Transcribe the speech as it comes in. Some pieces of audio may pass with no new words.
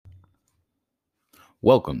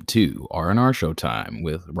Welcome to R&R Showtime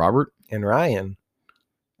with Robert, And Ryan.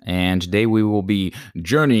 and today we will be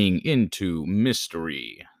journeying into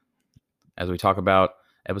mystery as we talk about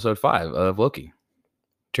episode 5 of Loki.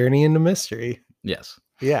 Journey into Mystery. Yes.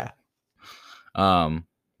 Yeah.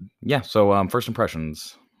 So first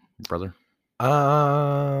impressions, brother.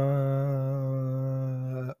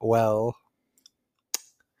 Well,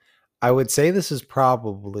 I would say this is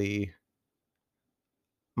probably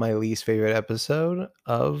my least favorite episode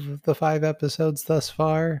of the 5 episodes thus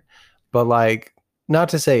far. But like, not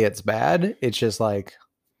to say it's bad, it's just like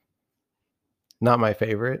not my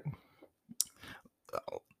favorite.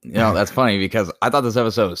 You know, that's funny because I thought this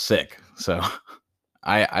episode was sick. So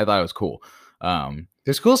I thought it was cool.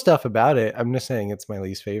 There's cool stuff about it. I'm just saying it's my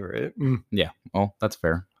least favorite. Yeah. Well, that's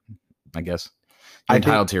fair, I guess. You're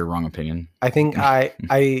entitled to your wrong opinion. I think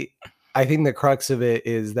I think the crux of it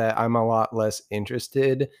is that I'm a lot less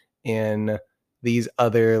interested in these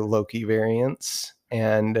other Loki variants,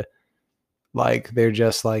 and like they're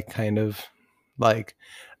just like kind of like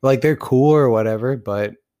they're cool or whatever,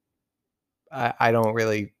 but I don't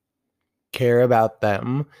really care about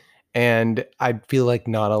them, and I feel like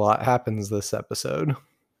not a lot happens this episode.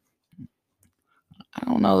 I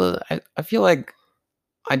don't know. I feel like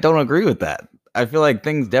I don't agree with that. I feel like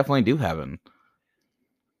things definitely do happen.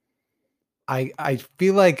 I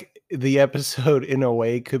feel like the episode in a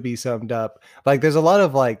way could be summed up like there's a lot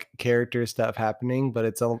of like character stuff happening, but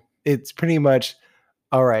it's pretty much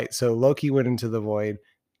all right. So Loki went into the void.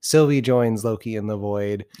 Sylvie joins Loki in the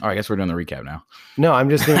void. All right, I guess we're doing the recap now. No, I'm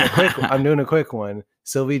just doing a quick. I'm doing a quick one.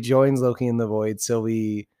 Sylvie joins Loki in the void.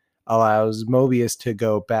 Sylvie allows Mobius to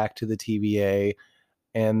go back to the TVA,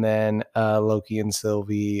 and then Loki and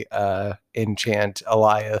Sylvie enchant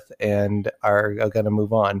Alioth and are going to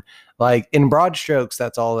move on. Like in broad strokes,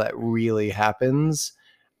 that's all that really happens.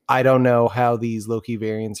 I don't know how these Loki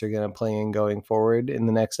variants are going to play in going forward in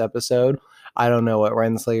the next episode. I don't know what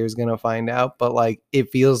Renslayer is going to find out, but like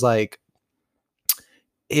it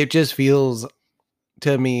just feels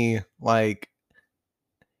to me like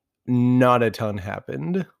not a ton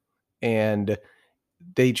happened, and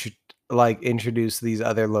they like introduce these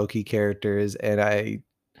other Loki characters, and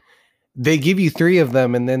they give you 3 of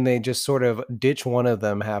them, and then they just sort of ditch one of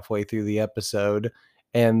them halfway through the episode,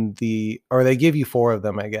 or they give you 4 of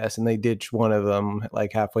them, I guess, and they ditch one of them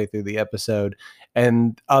like halfway through the episode.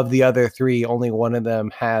 And of the other 3, only one of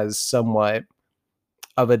them has somewhat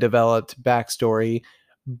of a developed backstory,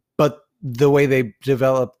 but the way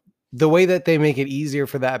that they make it easier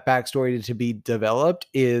for that backstory to be developed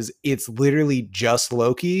is it's literally just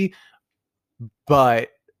Loki, but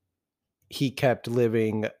he kept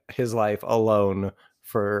living his life alone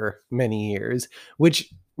for many years, which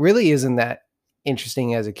really isn't that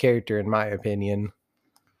interesting as a character, in my opinion.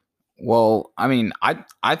 Well, I mean,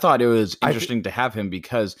 I thought it was interesting to have him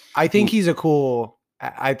because I think he's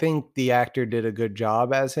I think the actor did a good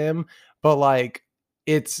job as him, but like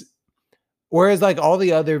whereas like all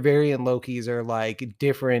the other variant Lokis are like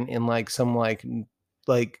different in like some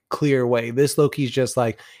like clear way. This Loki's just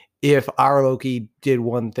like, if our Loki did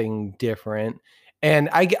one thing different, and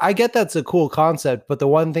I get that's a cool concept, but the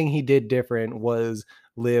one thing he did different was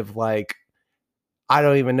live like, I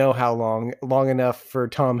don't even know how long enough for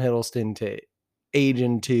Tom Hiddleston to age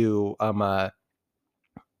into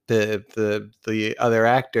the other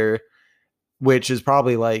actor, which is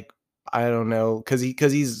probably like, I don't know, because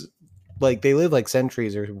he's like, they live like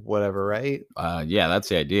centuries or whatever, right? Yeah, that's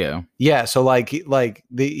the idea. Yeah, so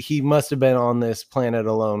he must have been on this planet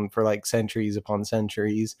alone for like centuries upon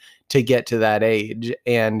centuries to get to that age,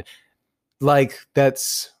 and like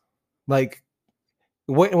that's like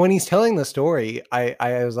when he's telling the story, I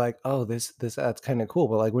was like, oh, that's kind of cool,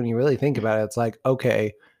 but like when you really think about it, it's like,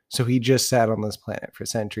 okay, so he just sat on this planet for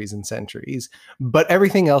centuries and centuries, but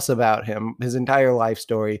everything else about him, his entire life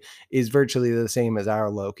story, is virtually the same as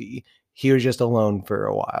our Loki. He was just alone for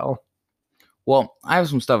a while. Well, I have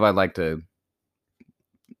some stuff I'd like to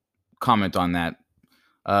comment on that.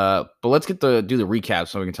 But let's do the recap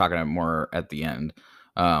so we can talk about it more at the end,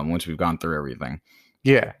 once we've gone through everything.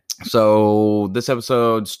 Yeah. So this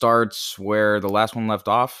episode starts where the last one left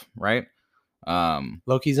off, right?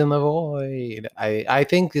 Loki's in the void. I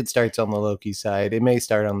think it starts on the Loki side. It may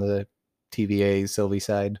start on the TVA Sylvie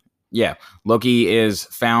side. Yeah, Loki is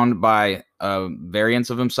found by variants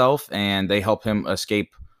of himself, and they help him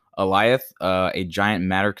escape Alioth, a giant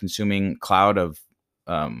matter-consuming cloud of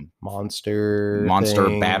monster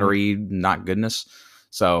battery, not goodness.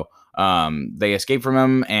 So they escape from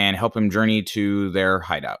him and help him journey to their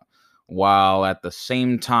hideout. While at the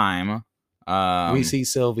same time, we see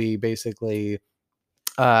Sylvie basically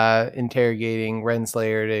interrogating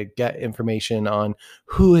Renslayer to get information on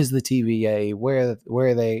who is the TVA, where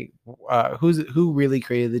they, who really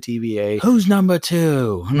created the TVA, Who's number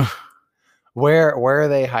two? where are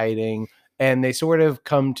they hiding, and they sort of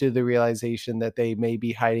come to the realization that they may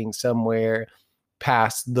be hiding somewhere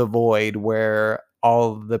past the void where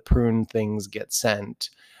all of the prune things get sent,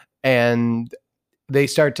 and they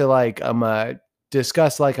start to like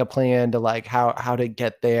discuss like a plan to like how to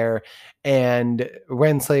get there. And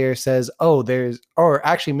Renslayer says, oh, or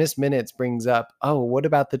actually Miss Minutes brings up, oh, what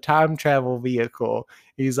about the time travel vehicle?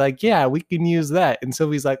 He's like, yeah, we can use that. And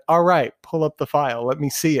Sylvie's like, all right, pull up the file, let me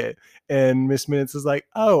see it. And Miss Minutes is like,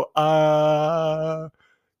 oh,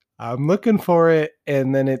 I'm looking for it.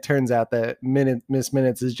 And then it turns out that Miss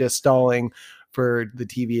Minutes is just stalling for the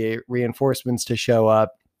TVA reinforcements to show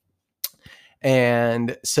up.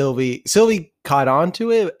 And Sylvie caught on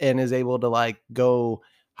to it and is able to like go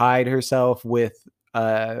hide herself with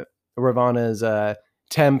Ravana's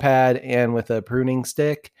tempad and with a pruning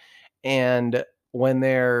stick. And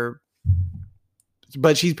but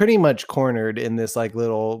she's pretty much cornered in this like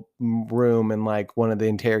little room in like one of the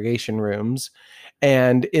interrogation rooms.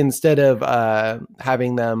 And instead of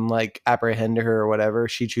having them like apprehend her or whatever,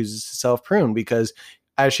 she chooses to self prune because,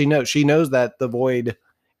 as she knows that the void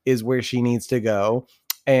is where she needs to go,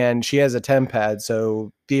 and she has a tempad,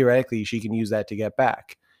 so theoretically she can use that to get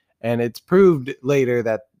back. And it's proved later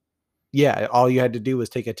that all you had to do was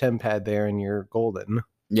take a tempad there and you're golden.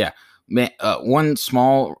 Yeah, man. One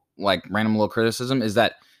small like random little criticism is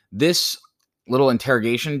that this little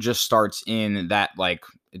interrogation just starts in that like,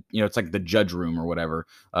 it's like the judge room or whatever,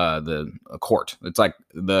 the court. It's like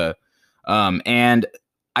and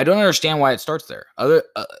I don't understand why it starts there.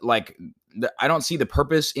 I don't see the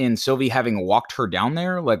purpose in Sylvie having walked her down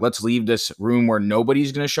there. Like, let's leave this room where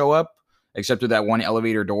nobody's going to show up except through that one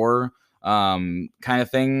elevator door, kind of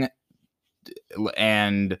thing.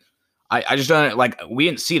 And I just don't like, we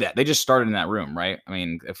didn't see that. They just started in that room, right? I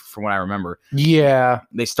mean, from what I remember. Yeah.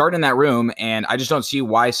 They start in that room, and I just don't see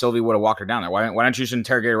why Sylvie would have walked her down there. Why don't you just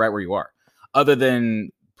interrogate her right where you are? Other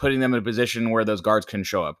than putting them in a position where those guards can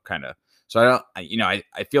show up, kind of. So I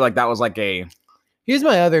feel like that was like a... Here's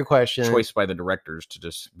my other question. Choice by the directors to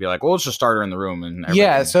just be like, well, let's just start her in the room. And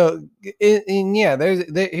yeah, so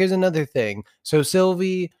here's another thing. So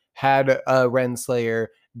Sylvie had a Renslayer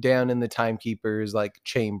down in the Timekeeper's like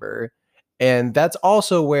chamber, and that's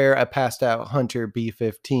also where a passed out Hunter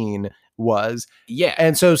B-15 was. Yeah.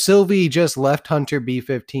 And so Sylvie just left Hunter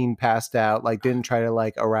B-15 passed out, like didn't try to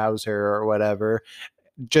like arouse her or whatever,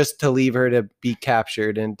 just to leave her to be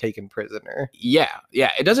captured and taken prisoner. Yeah.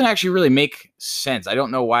 It doesn't actually really make sense. I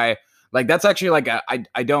don't know why. Like, that's actually like,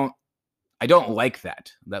 I don't like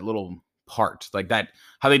that little part, like that,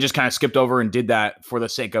 how they just kind of skipped over and did that for the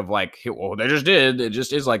sake of like, well, they just did. It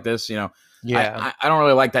just is like this, Yeah. I don't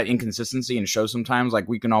really like that inconsistency in shows sometimes. Like,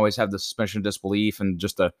 we can always have the suspension of disbelief and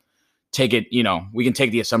just to take it, we can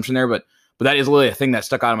take the assumption there, but that is literally a thing that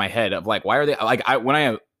stuck out of my head of like, why are they like, when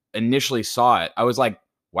I initially saw it, I was like,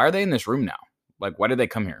 why are they in this room now? Like, why did they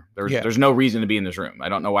come here? There's no reason to be in this room. I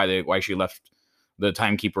don't know why she left the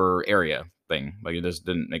Timekeeper area thing. Like, it just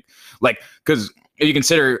didn't make because if you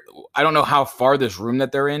consider, I don't know how far this room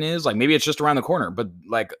that they're in is. Like, maybe it's just around the corner, but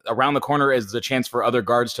like around the corner is the chance for other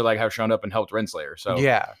guards to like have shown up and helped Renslayer. So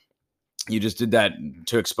yeah, you just did that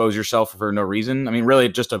to expose yourself for no reason. I mean, really,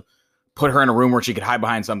 just to put her in a room where she could hide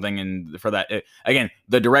behind something. And for that, again,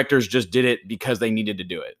 the directors just did it because they needed to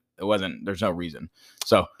do it. There's no reason.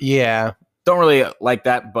 So yeah, don't really like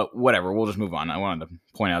that, but whatever. We'll just move on. I wanted to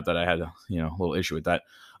point out that I had a little issue with that.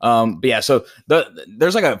 But yeah, so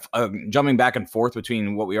there's like a jumping back and forth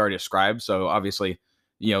between what we already described. So obviously,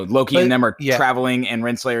 Loki and them are traveling, and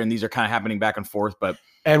Renslayer, and these are kind of happening back and forth.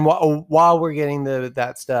 And while we're getting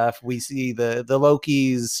that stuff, we see the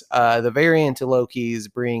Lokis, the variant of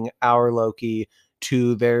Lokis bring our Loki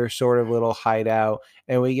to their sort of little hideout,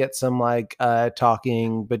 and we get some like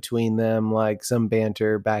talking between them, like some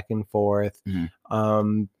banter back and forth.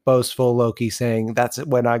 Mm-hmm. Boastful Loki saying, "That's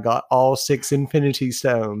when I got all 6 Infinity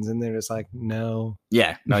Stones," and they're just like, "No,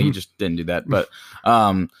 you just didn't do that." But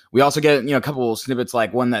we also get a couple snippets,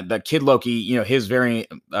 like one that the Kid Loki, his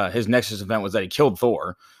his Nexus event was that he killed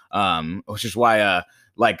Thor, which is why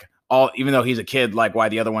even though he's a kid, like why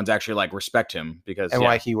the other ones actually like respect him, because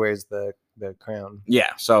why he wears the crown.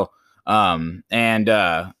 Yeah. So and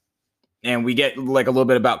we get like a little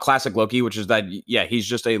bit about classic Loki, which is that he's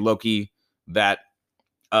just a Loki that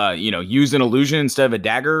used an illusion instead of a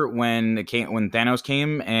dagger when Thanos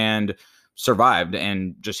came and survived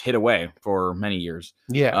and just hid away for many years.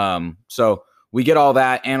 Yeah. So we get all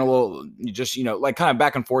that and a little just, like kind of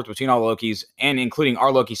back and forth between all the Lokis and including our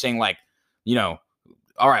Loki saying like,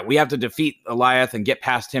 all right, we have to defeat Alioth and get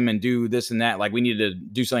past him and do this and that. Like we need to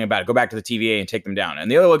do something about it. Go back to the TVA and take them down. And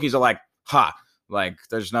the other Lokis are like, like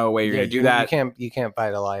there's no way you're going to do that. You can't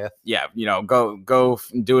fight Alioth. Yeah. Go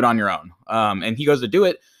do it on your own. And he goes to do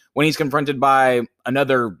it when he's confronted by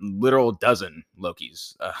another literal dozen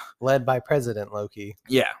Lokis. Led by President Loki.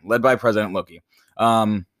 Yeah. Led by President Loki.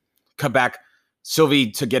 Cut back. Sylvie,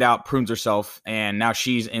 to get out, prunes herself, and now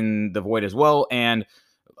she's in the void as well. And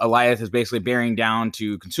Alioth is basically bearing down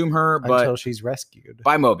to consume her, but until she's rescued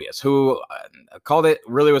by Mobius, who called it.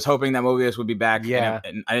 Really was hoping that Mobius would be back. Yeah,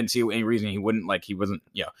 and I didn't see any reason he wouldn't. Like he wasn't.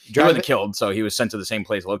 He wasn't killed, so he was sent to the same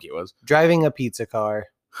place Loki was. Driving a pizza car.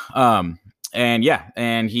 And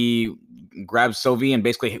he grabs Sylvie and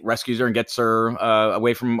basically rescues her and gets her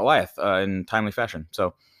away from Alioth in timely fashion.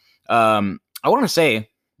 So, I want to say,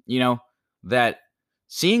 that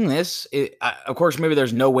seeing this, of course, maybe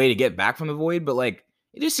there's no way to get back from the void, but like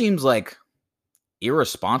it just seems like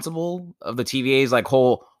irresponsible of the TVA's like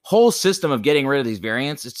whole system of getting rid of these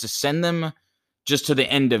variants is to send them just to the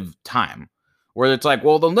end of time, where it's like,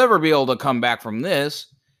 well, they'll never be able to come back from this.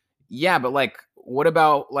 Yeah, but like, what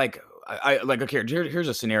about like, okay, here's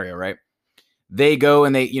a scenario, right? They go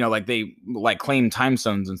and they, they claim time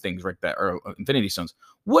stones and things like that, or infinity stones.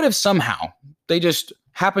 What if somehow they just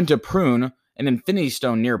happen to prune an infinity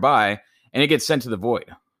stone nearby and it gets sent to the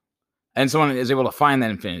void? And someone is able to find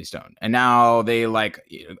that infinity stone. And now they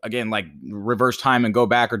reverse time and go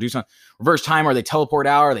back or do something. Reverse time, or they teleport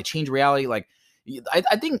out, or they change reality. Like,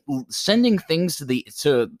 I think sending things to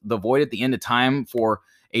the void at the end of time for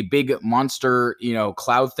a big monster,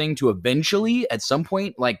 cloud thing to eventually at some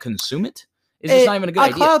point consume it is just not even a good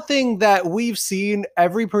idea. A cloud thing that we've seen,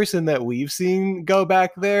 every person that we've seen go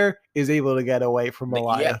back there is able to get away from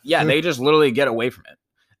Alioth. Yeah, they just literally get away from it.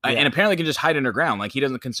 And apparently can just hide underground. Like he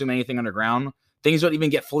doesn't consume anything underground. Things don't even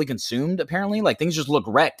get fully consumed, apparently. Like things just look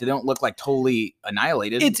wrecked. They don't look like totally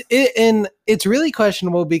annihilated. And it's really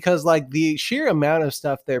questionable because like the sheer amount of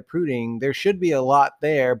stuff they're pruning, there should be a lot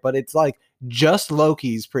there, but it's like just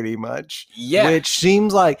Lokis pretty much. Yeah. Which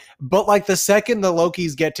seems like, but like the second the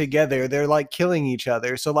Lokis get together, they're like killing each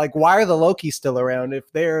other. So like, why are the Lokis still around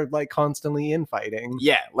if they're like constantly infighting?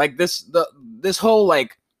 Yeah. Like this whole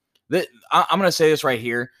like, I'm going to say this right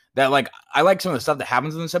here that like, I like some of the stuff that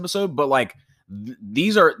happens in this episode, but like,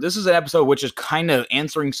 this is an episode which is kind of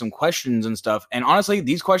answering some questions and stuff. And honestly,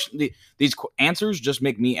 these answers just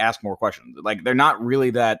make me ask more questions. Like they're not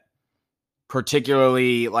really that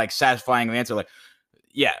particularly like satisfying of answer. Like,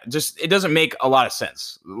 yeah, just, it doesn't make a lot of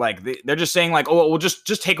sense. Like they're just saying like, oh, well,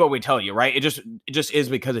 just take what we tell you. Right. It just is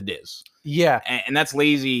because it is. Yeah. And that's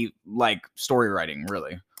lazy, like story writing,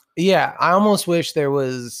 really. Yeah. I almost wish there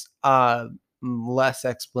was less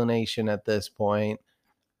explanation at this point.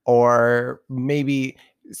 Or maybe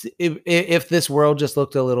if this world just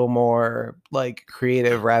looked a little more like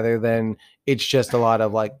creative rather than it's just a lot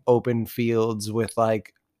of like open fields with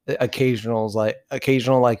like occasional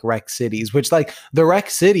like wreck cities, which like the wreck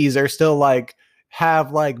cities are still like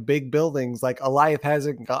have like big buildings. Like Alioth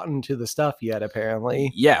hasn't gotten to the stuff yet,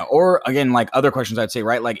 apparently. Yeah. Or again, like other questions I'd say,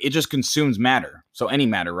 right? Like it just consumes matter. So any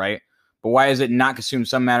matter, right? But why is it not consume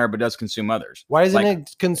some matter but does consume others? Why doesn't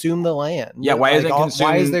it consume the land? Yeah, why isn't it consume?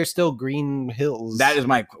 Why is there still green hills? That is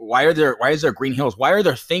why is there green hills? Why are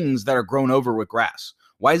there things that are grown over with grass?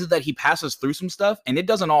 Why is it that he passes through some stuff and it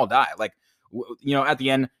doesn't all die? Like, at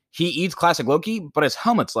the end, he eats classic Loki, but his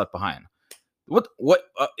helmet's left behind. What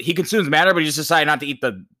he consumes matter, but he just decided not to eat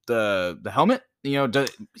the helmet?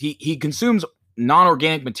 He consumes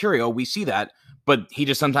non-organic material. We see that, but he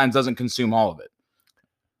just sometimes doesn't consume all of it.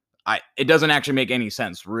 It doesn't actually make any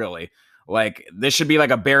sense, really. Like this should be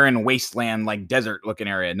like a barren wasteland, like desert looking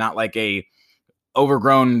area, not like a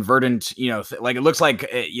overgrown verdant, like it looks like,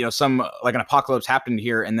 some like an apocalypse happened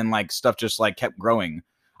here. And then like stuff just like kept growing.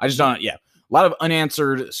 I just don't. Yeah. A lot of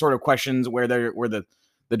unanswered sort of questions where the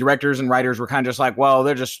directors and writers were kind of just like, well,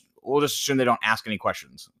 we'll just assume they don't ask any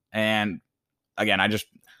questions. And again,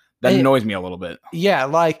 that annoys me a little bit. Yeah.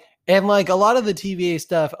 And like a lot of the TVA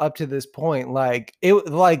stuff up to this point,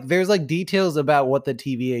 there's like details about what the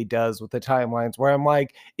TVA does with the timelines where I'm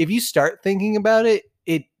like, if you start thinking about it,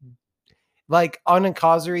 like on a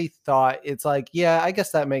Kazuri thought, it's like, yeah, I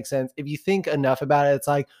guess that makes sense. If you think enough about it, it's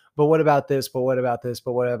like, but what about this? But what about this?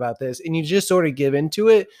 But what about this? And you just sort of give into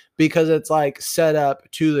it because it's like set up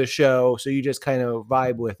to the show. So you just kind of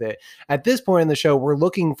vibe with it. At this point in the show, we're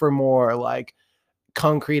looking for more like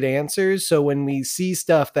concrete answers. So when we see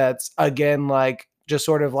stuff that's again like just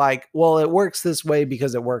sort of like, well, it works this way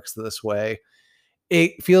because it works this way,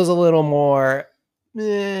 it feels a little more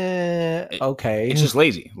It- okay. It's just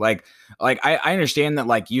lazy. I understand that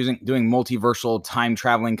like doing multiversal time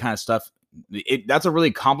traveling kind of stuff, that's a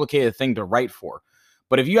really complicated thing to write for.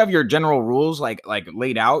 But if you have your general rules like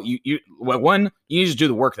laid out, one, you need to do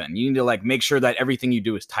the work. Then you need to like make sure that everything you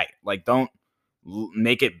do is tight. Like don't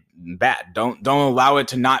make it bad. Don't allow it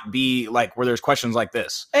to not be like where there's questions like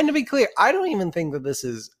this. And to be clear, I don't even think that this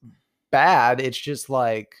is bad. It's just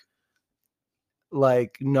like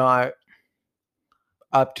not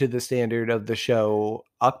up to the standard of the show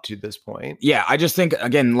up to this point. Yeah, I just think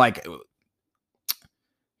again, like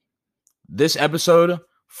this episode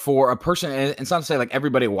for a person, and it's not to say like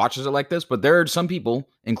everybody watches it like this, but there are some people,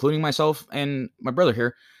 including myself and my brother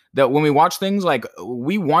here, that when we watch things, like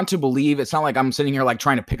we want to believe. It's not like I'm sitting here like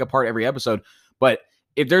trying to pick apart every episode, but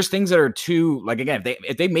if there's things that are too like, again,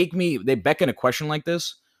 if they beckon a question like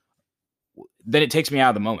this, then it takes me out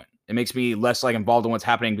of the moment. It makes me less like involved in what's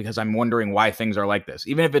happening because I'm wondering why things are like this,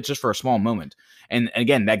 even if it's just for a small moment. And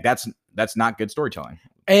again, that's not good storytelling.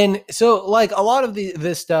 And so like a lot of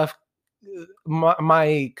this stuff,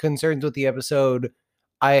 my concerns with the episode,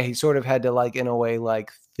 I sort of had to like in a way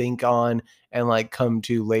like think on and like come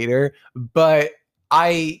to later. But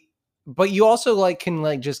you also like can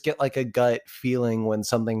like just get like a gut feeling when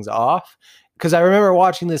something's off. Because I remember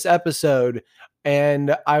watching this episode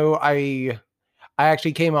and I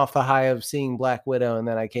actually came off the high of seeing Black Widow, and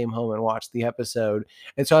then I came home and watched the episode.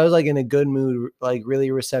 And so I was like in a good mood, like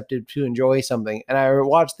really receptive to enjoy something. And I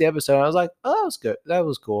watched the episode and I was like, oh, that was good. That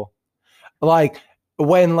was cool. Like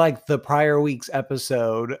when like the prior week's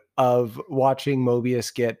episode of watching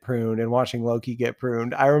Mobius get pruned and watching Loki get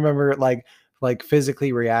pruned, I remember like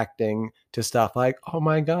physically reacting to stuff like, oh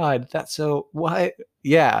my God, that's so what?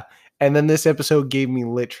 Yeah. And then this episode gave me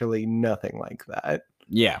literally nothing like that.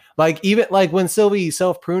 Yeah. Like even like when Sylvie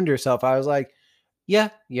self-pruned herself, I was like, yeah,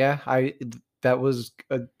 that was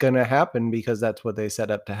gonna happen because that's what they set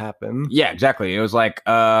up to happen. Yeah, exactly. It was like,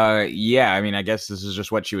 yeah, I mean, I guess this is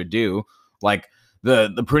just what she would do. Like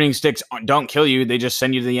the pruning sticks don't kill you; they just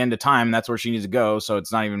send you to the end of time. That's where she needs to go. So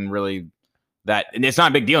it's not even really that, and it's not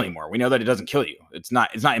a big deal anymore. We know that it doesn't kill you. It's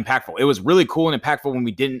not impactful. It was really cool and impactful when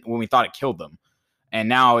we thought it killed them, and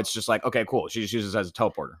now it's just like, okay, cool. She just uses it as a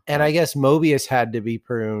teleporter. And I guess Mobius had to be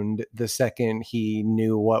pruned the second he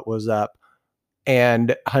knew what was up,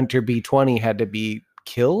 and Hunter B20 had to be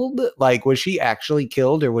killed. Like, was she actually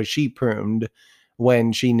killed or was she pruned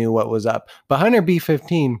when she knew what was up? But Hunter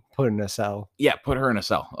B15 put in a cell. Yeah, put her in a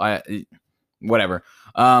cell. Whatever.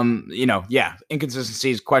 Yeah,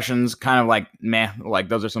 inconsistencies, questions, kind of like meh. Like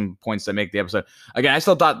those are some points that make the episode. Again, I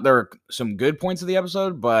still thought there were some good points of the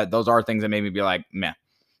episode, but those are things that made me be like meh.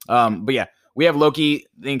 But yeah, we have Loki,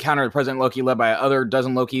 the encounter of President Loki led by other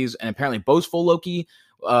dozen Lokis, and apparently boastful Loki.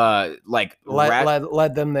 Led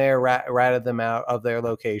them there, ratted them out of their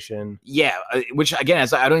location. Yeah, which again,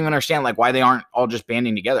 I don't even understand like why they aren't all just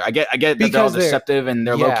banding together. I get that they're all deceptive and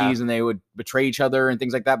they're Lokis and they would betray each other and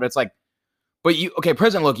things like that. But it's like,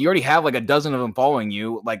 President Loki, you already have like a dozen of them following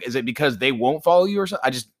you. Like, is it because they won't follow you or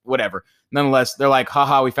something? Whatever. Nonetheless, they're like,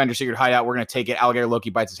 haha, we found your secret hideout. We're gonna take it. Alligator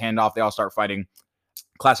Loki bites his hand off. They all start fighting.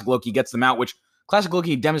 Classic Loki gets them out, which Classic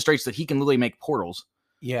Loki demonstrates that he can literally make portals.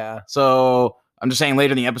 Yeah. So I'm just saying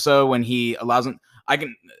later in the episode when he allows them,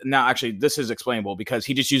 actually this is explainable because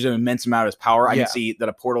he just used an immense amount of his power. I can see that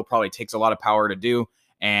a portal probably takes a lot of power to do,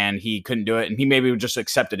 and he couldn't do it. And he maybe just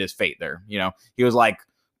accepted his fate there. You know, he was like,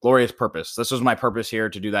 glorious purpose. This was my purpose here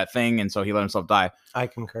to do that thing. And so he let himself die. I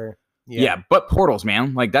concur. Yeah. But portals,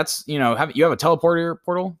 man, like that's, you have a teleporter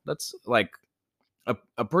portal. That's like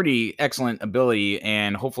a pretty excellent ability.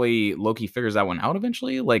 And hopefully Loki figures that one out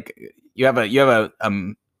eventually. Like you have a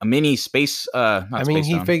mini space.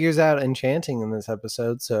 He figures out enchanting in this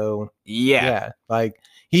episode. So yeah. Like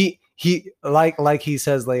he like he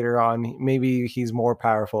says later on, maybe he's more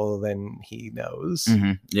powerful than he knows.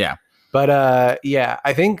 Mm-hmm. Yeah. But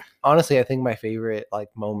I think my favorite like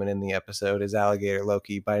moment in the episode is Alligator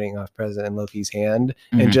Loki biting off President Loki's hand,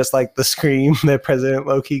 and just like the scream that President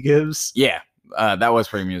Loki gives. Yeah, that was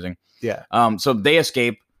pretty amusing. Yeah. So they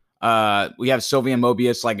escape. We have Sylvie and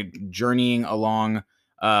Mobius like journeying along.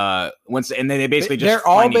 They basically they're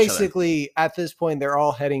all basically at this point they're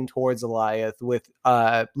all heading towards Alioth, with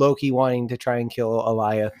Loki wanting to try and kill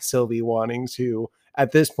Alioth, Sylvie wanting to.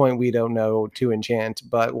 At this point, we don't know to enchant,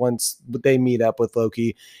 but once they meet up with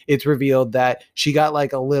Loki, it's revealed that she got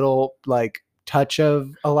like a little like touch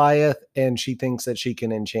of Alioth, and she thinks that she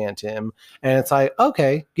can enchant him. And it's like,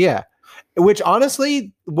 okay, yeah. Which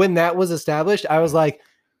honestly, when that was established, I was like,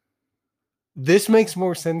 this makes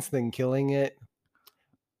more sense than killing it.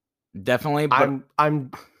 Definitely, but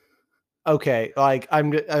okay, like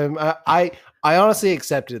I honestly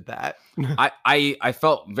accepted that. I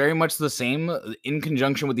felt very much the same in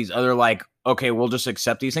conjunction with these other like, okay, we'll just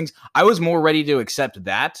accept these things. I was more ready to accept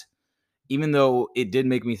that, even though it did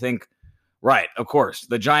make me think, right, of course,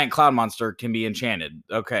 the giant cloud monster can be enchanted.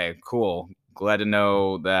 Okay, cool. Glad to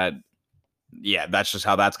know that. Yeah, that's just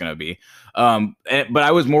how that's going to be. But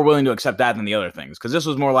I was more willing to accept that than the other things, because this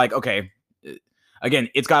was more like, okay, again,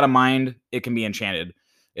 it's got a mind, it can be enchanted.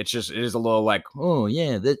 It is a little like, oh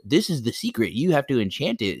yeah, this is the secret. You have to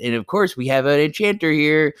enchant it, and of course we have an enchanter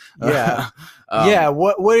here. Yeah. Yeah,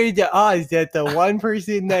 what are the odds that the one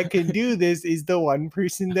person that can do this is the one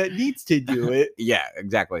person that needs to do it? Yeah,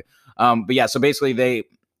 exactly. But yeah, so basically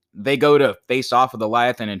they go to face off with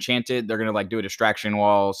Goliath and enchant it. They're gonna like do a distraction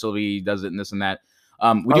while Sylvie does it and this and that.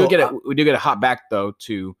 We do get a hop back though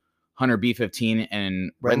to Hunter B-15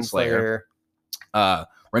 and Renslayer.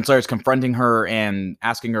 Renslayer is confronting her and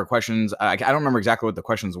asking her questions. I don't remember exactly what the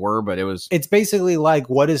questions were, but it's basically like,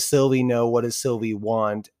 what does Sylvie know? What does Sylvie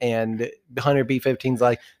want? And Hunter B-15's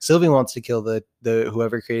like, Sylvie wants to kill the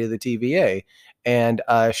whoever created the TVA. And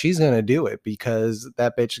she's going to do it because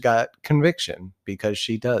that bitch got conviction, because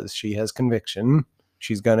she does. She has conviction.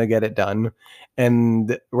 She's going to get it done.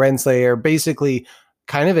 And Renslayer basically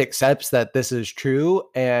kind of accepts that this is true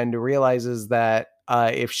and realizes that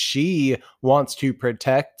if she wants to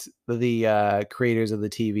protect the creators of the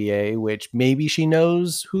TVA, which maybe she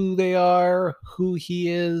knows who they are, who he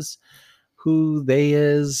is, who they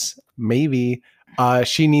is, maybe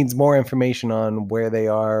she needs more information on where they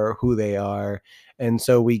are, who they are. And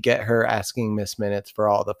so we get her asking Miss Minutes for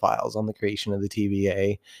all the files on the creation of the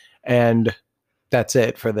TVA. And that's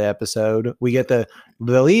it for the episode. We get the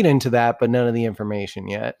lead into that, but none of the information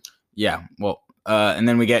yet. Yeah, well, and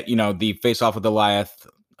then we get, the face off with Goliath,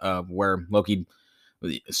 where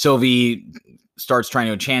Sylvie starts trying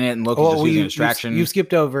to enchant it, and Loki just using a distraction. You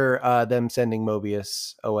skipped over them sending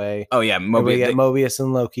Mobius away. Oh yeah, Mobius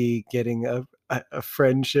and Loki getting a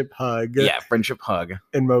friendship hug. Yeah, friendship hug.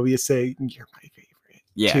 And Mobius saying, "You're my favorite."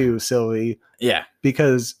 Yeah. To Sylvie. Yeah.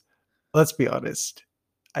 Because let's be honest,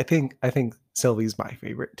 I think Sylvie's my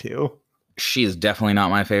favorite too. She is definitely not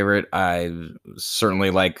my favorite. I certainly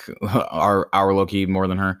like our Loki more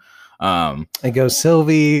than her. I go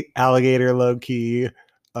Sylvie, Alligator Loki,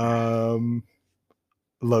 Loki.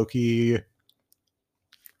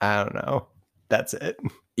 I don't know. That's it.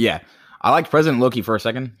 Yeah, I liked President Loki for a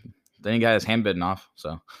second. Then he got his hand bitten off.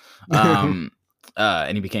 So, and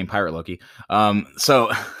he became Pirate Loki.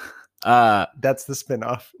 So that's the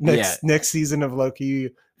spinoff. Next season of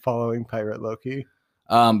Loki following Pirate Loki.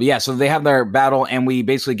 But yeah, so they have their battle, and we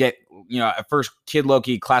basically get, at first Kid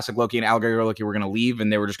Loki, Classic Loki, and Alligator Loki were going to leave,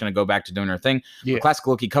 and they were just going to go back to doing their thing. Yeah. But Classic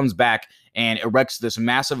Loki comes back and erects this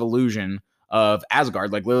massive illusion of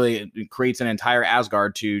Asgard, like literally it creates an entire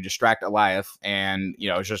Asgard to distract Goliath, and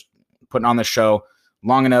it's just putting on the show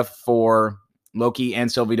long enough for Loki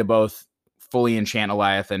and Sylvie to both fully enchant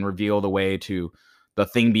Goliath and reveal the way to the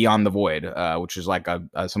thing beyond the void, which is like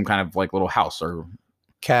some kind of like little house or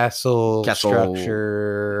castle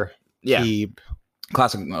structure. Yeah. Keep.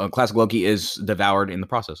 Classic Loki is devoured in the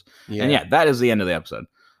process. Yeah. And yeah, that is the end of the episode.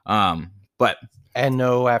 But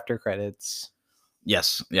no after credits.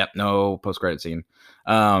 Yes. Yep. No post-credit scene.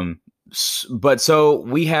 But so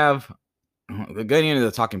we have getting into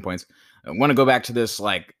the talking points. I want to go back to this.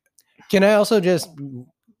 Like, can I also just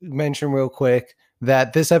mention real quick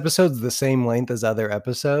that this episode's the same length as other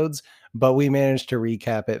episodes, but we managed to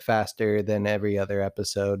recap it faster than every other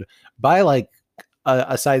episode by like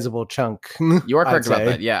a sizable chunk. You are correct about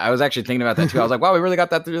that. Yeah, I was actually thinking about that too. I was like, wow, we really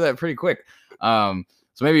got that through that pretty quick. So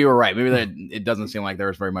maybe you were right. Maybe it doesn't seem like there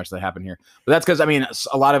was very much that happened here. But that's because,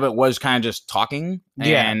 a lot of it was kind of just talking,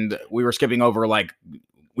 and we were skipping over, like,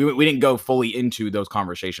 we didn't go fully into those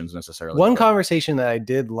conversations necessarily. One conversation that I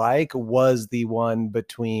did like was the one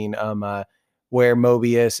between where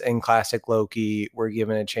Mobius and Classic Loki were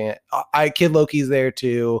given a chance. Kid Loki's there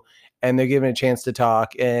too, and they're given a chance to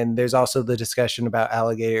talk. And there's also the discussion about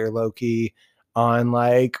Alligator Loki on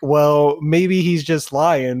like, well, maybe he's just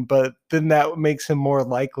lying, but then that makes him more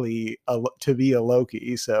likely to be a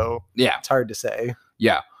Loki. So yeah, it's hard to say.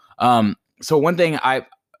 Yeah. So one thing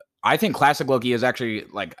I think Classic Loki is actually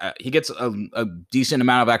like he gets a decent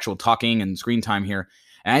amount of actual talking and screen time here,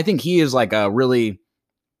 and I think he is like a really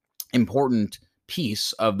important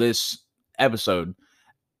piece of this episode.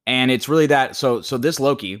 And it's really that. So this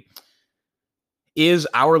Loki is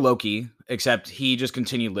our Loki, except he just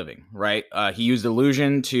continued living, right? He used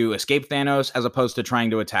illusion to escape Thanos as opposed to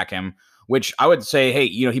trying to attack him. which I would say, hey,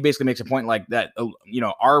 he basically makes a point like that.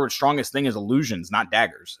 Our strongest thing is illusions, not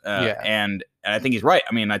daggers. And I think he's right.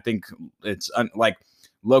 I mean, I think it's like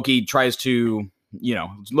Loki tries to.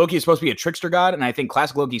 Loki is supposed to be a trickster god, and I think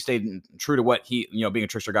classic Loki stayed true to what he, being a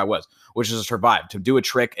trickster god was, which is to survive, to do a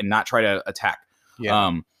trick and not try to attack.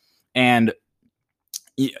 And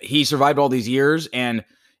he survived all these years, and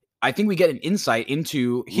I think we get an insight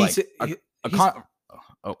into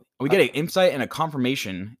we get an insight and a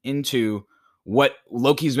confirmation into what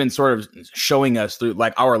Loki's been sort of showing us through,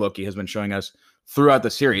 like our Loki has been showing us throughout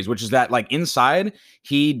the series, which is that like inside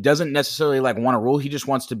he doesn't necessarily like want to rule. He just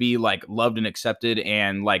wants to be like loved and accepted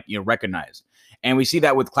and like, recognized. And we see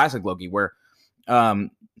that with classic Loki where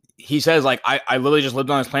he says like, I literally just lived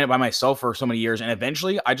on this planet by myself for so many years. And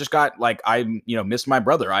eventually I just got like, I missed my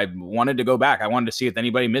brother. I wanted to go back. I wanted to see if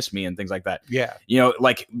anybody missed me and things like that. Yeah.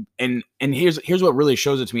 And here's what really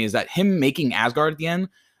shows it to me is that him making Asgard at the end,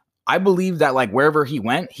 I believe that like wherever he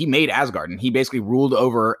went, he made Asgard, and he basically ruled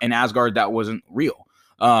over an Asgard that wasn't real.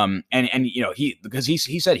 Because he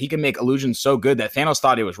said he can make illusions so good that Thanos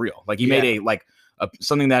thought it was real. Like he made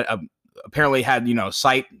something that apparently had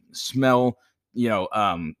sight, smell,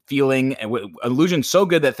 feeling, and illusion so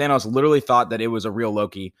good that Thanos literally thought that it was a real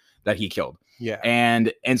Loki that he killed. Yeah.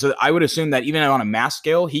 And so I would assume that even on a mass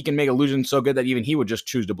scale, he can make illusions so good that even he would just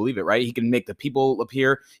choose to believe it, right? He can make the people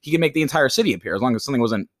appear. He can make the entire city appear as long as something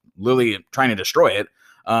wasn't literally trying to destroy it.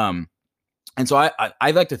 And so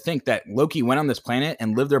I like to think that Loki went on this planet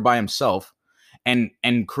and lived there by himself and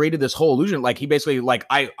created this whole illusion. Like he basically like,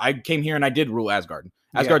 I came here and I did rule Asgard.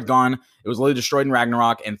 Asgard's gone. It was literally destroyed in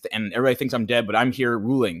Ragnarok, and everybody thinks I'm dead, but I'm here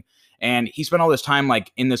ruling. And he spent all this time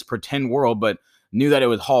like in this pretend world, but knew that it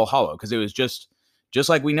was all hollow because it was just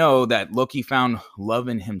like we know that Loki found love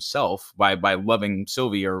in himself by loving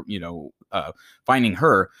Sylvie or finding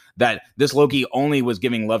her, that this Loki only was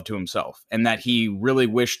giving love to himself, and that he really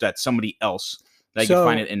wished that somebody else that he could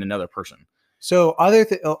find it in another person. So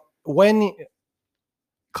when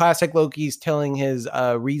classic Loki's telling his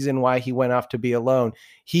reason why he went off to be alone,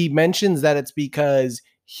 he mentions that it's because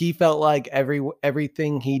he felt like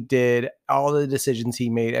everything he did, all the decisions he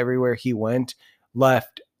made, everywhere he went,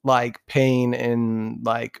 left like pain and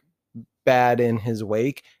like bad in his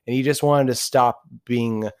wake, and he just wanted to stop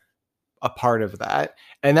being a part of that.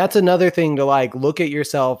 And that's another thing to like look at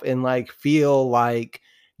yourself and like feel like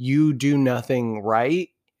you do nothing right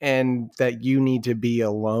and that you need to be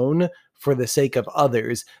alone for the sake of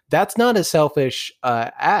others. That's not a selfish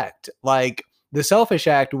act. Like the selfish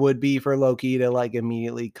act would be for Loki to like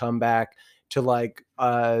immediately come back to like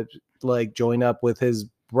join up with his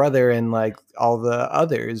brother and like all the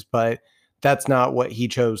others, but that's not what he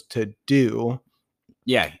chose to do.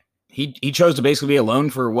 Yeah, he chose to basically be alone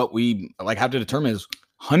for what we like have to determine is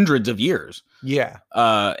hundreds of years. Yeah.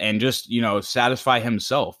 And just satisfy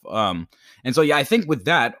himself. And so I think with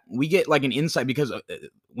that we get like an insight, because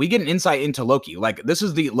we get an insight into Loki. Like this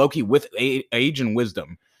is the Loki with age and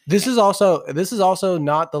wisdom. This is also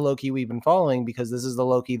not the Loki we've been following, because this is the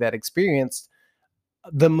Loki that experienced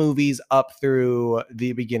the movies up through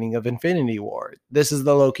the beginning of Infinity War. This is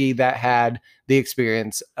the Loki that had the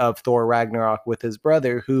experience of Thor Ragnarok with his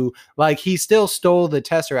brother, who like he still stole the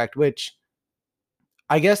Tesseract, which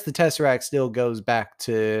I guess the Tesseract still goes back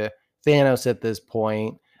to Thanos at this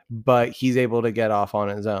point, but he's able to get off on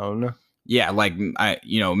his own. Yeah, like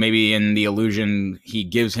maybe in the illusion he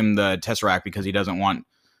gives him the Tesseract because he doesn't want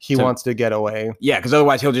wants to get away. Yeah, because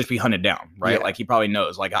otherwise he'll just be hunted down, right? Yeah. Like he probably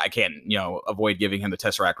knows, like I can't, avoid giving him the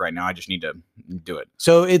Tesseract right now. I just need to do it.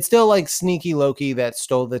 So it's still like sneaky Loki that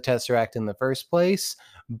stole the Tesseract in the first place,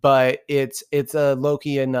 but it's a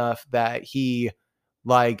Loki enough that he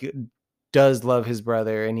like does love his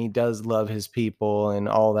brother and he does love his people and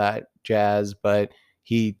all that jazz, but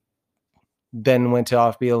he then went to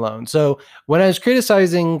off be alone. So when I was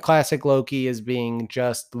criticizing classic Loki as being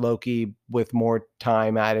just Loki with more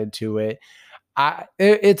time added to it,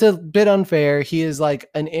 it's a bit unfair. He is like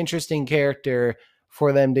an interesting character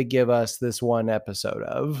for them to give us this one episode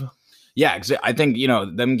of. Yeah, I think,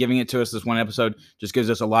 them giving it to us this one episode just gives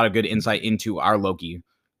us a lot of good insight into our Loki,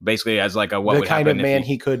 basically as like what the kind of man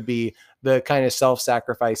he could be, the kind of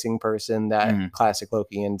self-sacrificing person that classic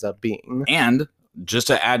Loki ends up being. And just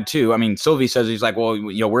to add to, I mean, Sylvie says he's like, well,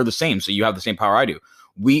 we're the same, so you have the same power I do.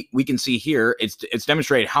 We can see here it's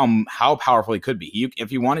demonstrated how powerful he could be. If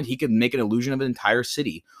he wanted, he could make an illusion of an entire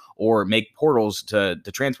city, or make portals to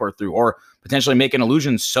transport through, or potentially make an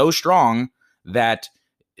illusion so strong that,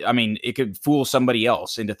 I mean, it could fool somebody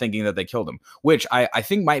else into thinking that they killed him. Which I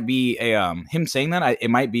think might be a him saying that it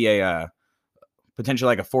might be a potentially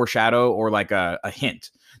like a foreshadow or like a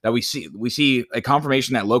hint that we see a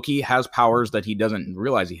confirmation that Loki has powers that he doesn't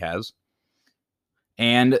realize he has.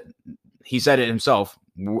 And he said it himself.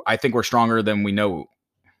 I think we're stronger than we know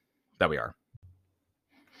that we are.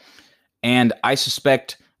 And I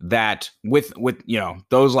suspect that with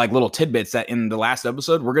those like little tidbits that in the last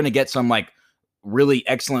episode, we're going to get some like really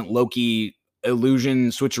excellent Loki illusion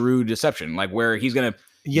switcheroo deception, like where he's going to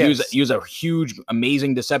use a huge,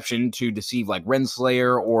 amazing deception to deceive like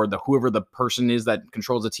Renslayer or whoever the person is that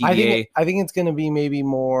controls the TVA. I think it's going to be maybe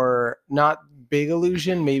more not big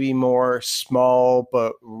illusion, maybe more small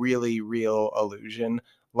but really real illusion,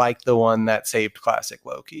 like the one that saved classic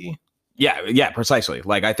Loki. Yeah, precisely.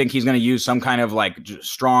 Like, I think he's going to use some kind of like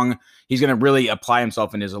strong. He's going to really apply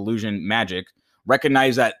himself in his illusion magic.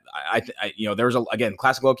 Recognize that there's again,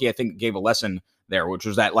 classic Loki. I think gave a lesson there, which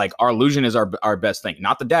was that like our illusion is our best thing,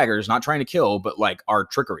 not the daggers, not trying to kill, but like our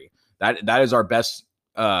trickery. That is our best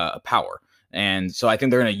power. And so I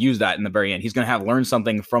think they're going to use that in the very end. He's going to have learned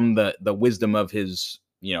something from the wisdom of his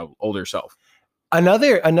older self.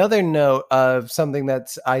 Another note of something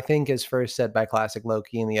that's I think is first said by classic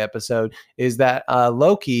Loki in the episode is that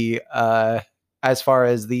Loki, as far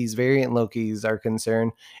as these variant Lokis are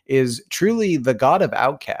concerned, is truly the god of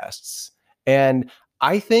outcasts. And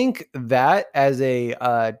I think that as a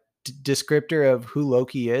descriptor of who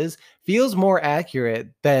Loki is feels more accurate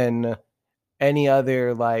than any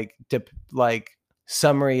other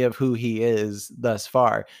summary of who he is thus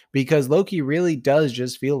far, because Loki really does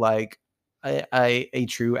just feel like a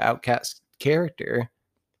true outcast character.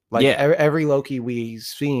 Like every Loki we've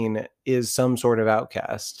seen is some sort of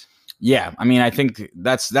outcast. Yeah, I mean, I think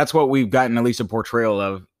that's what we've gotten at least a portrayal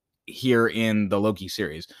of here in the Loki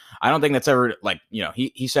series. I don't think that's ever like,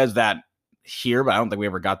 he says that here, but I don't think we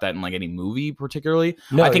ever got that in like any movie particularly.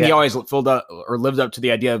 No, I think he always lived up to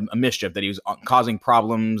the idea of a mischief, that he was causing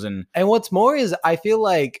problems. And what's more is I feel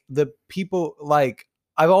like the people like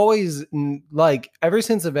I've always ever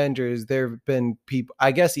since Avengers, there have been people,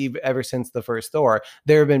 I guess even ever since the first Thor,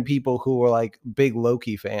 there have been people who were like big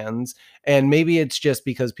Loki fans. And maybe it's just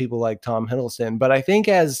because people like Tom Hiddleston, but I think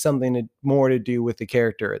it has something more to do with the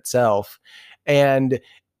character itself. And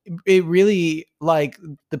it really, like,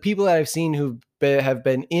 the people that I've seen who have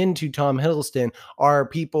been into Tom Hiddleston are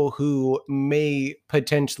people who may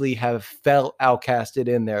potentially have felt outcasted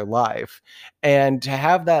in their life. And to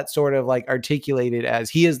have that sort of like articulated as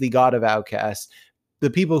he is the god of outcasts, the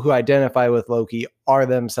people who identify with Loki are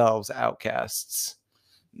themselves outcasts.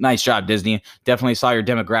 Nice job, Disney. Definitely saw your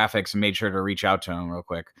demographics and made sure to reach out to them real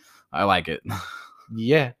quick. I like it.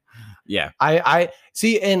 Yeah. Yeah. I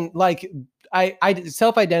see. And like, I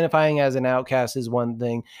self-identifying as an outcast is one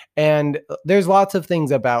thing, and there's lots of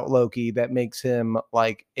things about Loki that makes him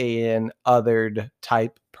like an othered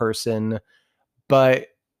type person, but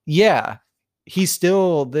yeah, he's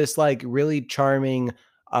still this like really charming,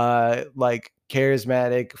 like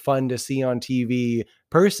charismatic, fun to see on TV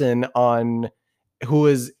person who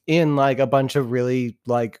is in like a bunch of really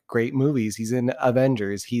like great movies. He's in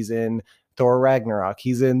Avengers, he's in Thor Ragnarok,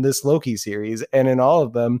 he's in this Loki series, and in all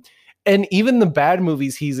of them. And even the bad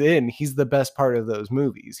movies he's in, he's the best part of those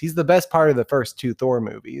movies. He's the best part of the first two Thor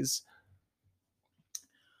movies.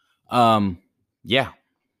 Yeah.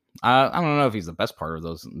 I don't know if he's the best part of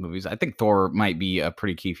those movies. I think Thor might be a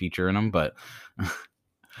pretty key feature in them, but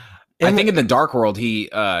I think in the Dark World, he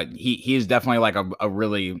is definitely like a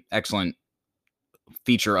really excellent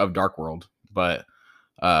feature of Dark World. But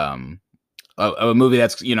a movie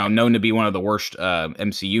that's known to be one of the worst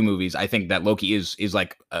MCU movies, I think that Loki is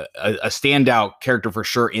like a standout character for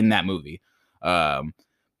sure in that movie.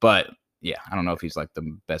 But yeah, I don't know if he's like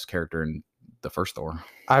the best character in the first Thor.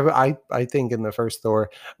 I think in the first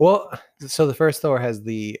Thor, well, so the first Thor has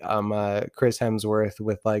the Chris Hemsworth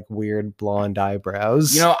with like weird blonde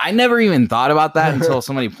eyebrows. I never even thought about that until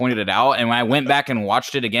somebody pointed it out, and when I went back and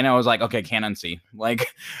watched it again, I was like, okay, can't unsee.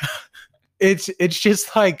 Like, it's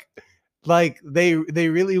just like they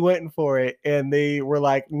really went for it, and they were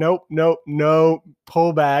like, nope,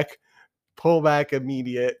 pull back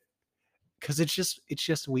immediate, because it's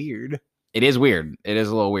just weird. It is weird. It is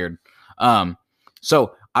a little weird.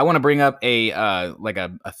 So I want to bring up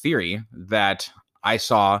a theory that I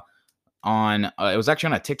saw on it was actually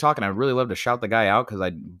on a TikTok, and I'd really love to shout the guy out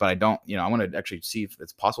but I don't, I want to actually see if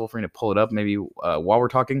it's possible for me to pull it up maybe while we're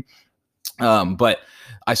talking. But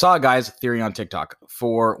I saw a guy's theory on TikTok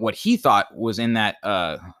for what he thought was in that,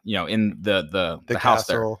 in the house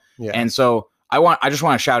there. Yeah. And so I just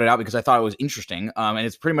want to shout it out because I thought it was interesting. And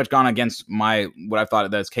it's pretty much gone against what I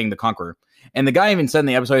thought that's Kang the Conqueror. And the guy even said in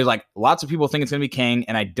the episode, he's like, lots of people think it's going to be Kang,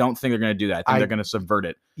 and I don't think they're going to do that. I think they're going to subvert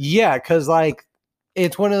it. Yeah. Cause like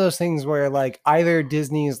it's one of those things where like either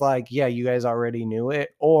Disney's like, yeah, you guys already knew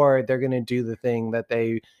it, or they're gonna do the thing that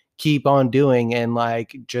they keep on doing and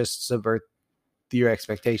like just subvert your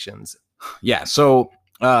expectations. Yeah. So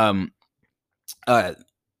um, uh,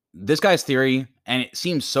 this guy's theory, and it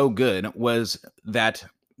seems so good, was that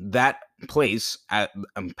that place at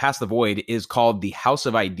past the void is called the House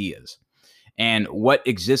of Ideas. And what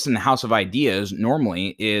exists in the House of Ideas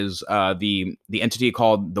normally is the entity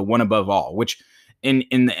called the One Above All, which in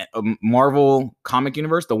the Marvel comic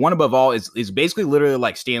universe, the One Above All is basically literally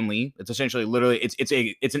like Stan Lee. It's essentially literally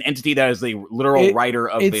it's an entity that is the literal writer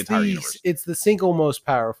of the entire universe. It's the single most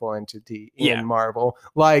powerful entity in Yeah. Marvel.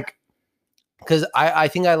 Like, because I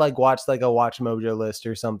think I like watched like a Watch Mojo list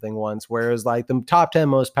or something once where it was like the top 10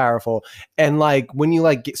 most powerful, and like when you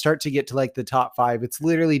like start to get to like the top 5, it's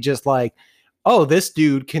literally just like, oh, this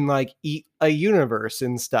dude can like eat a universe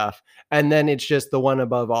and stuff, and then it's just the One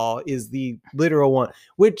Above All is the literal one,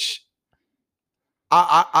 which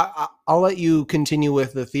I'll let you continue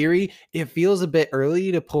with the theory. It feels a bit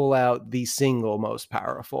early to pull out the single most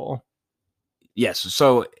powerful. Yes,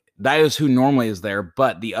 so that is who normally is there,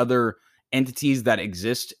 but the other entities that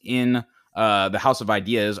exist in the House of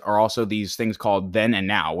Ideas are also these things called Then and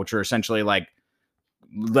Now, which are essentially like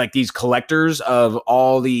these collectors of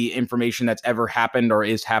all the information that's ever happened or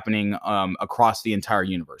is happening across the entire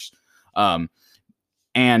universe. And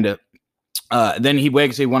then he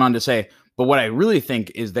basically went on to say, but what I really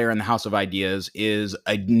think is there in the House of Ideas is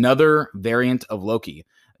another variant of Loki,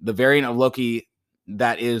 the variant of Loki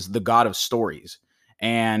that is the god of stories.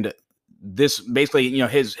 And this basically,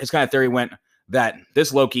 his kind of theory went that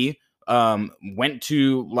this Loki went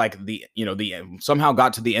to like the somehow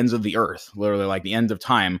got to the ends of the earth, literally like the end of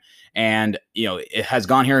time, and it has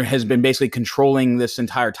gone here, has been basically controlling this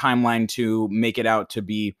entire timeline to make it out to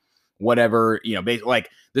be whatever,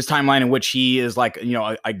 like this timeline in which he is like,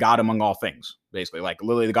 a god among all things, basically like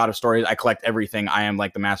literally the god of stories. I collect everything. I am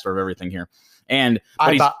like the master of everything here. And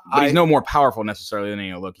but he's no more powerful necessarily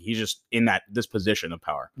than Loki. He's just in this position of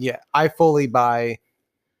power. Yeah, I fully buy.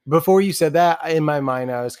 Before you said that, in my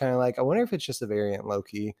mind, I was kind of like, I wonder if it's just a variant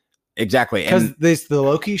Loki. Exactly. Because the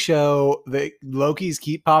Loki show, the Lokis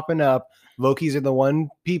keep popping up. Lokis are the one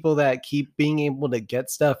people that keep being able to get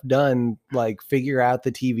stuff done, like figure out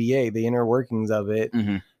the TVA, the inner workings of it.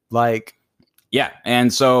 Mm-hmm. Like, yeah.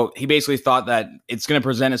 And so he basically thought that it's going to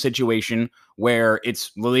present a situation where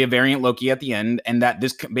it's literally a variant Loki at the end, and that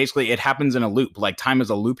this basically it happens in a loop. Like time is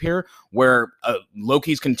a loop here, where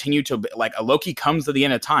Loki's continue to like a Loki comes to the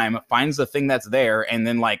end of time, finds the thing that's there, and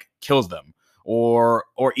then like kills them, or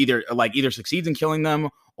either succeeds in killing them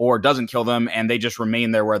or doesn't kill them, and they just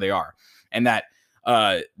remain there where they are. And that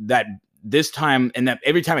this time, and that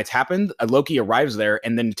every time it's happened, a Loki arrives there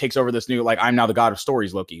and then takes over this new, like, I'm now the god of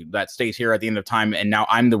stories Loki that stays here at the end of time, and now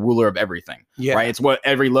I'm the ruler of everything. Yeah. Right? It's what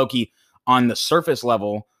every Loki on the surface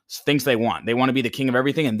level thinks they want. They want to be the king of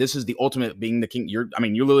everything, and this is the ultimate being the king. You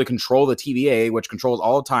literally control the TVA, which controls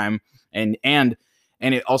all the time, and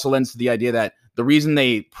it also lends to the idea that the reason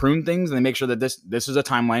they prune things and they make sure that this is a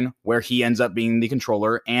timeline where he ends up being the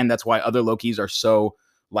controller, and that's why other Lokis are so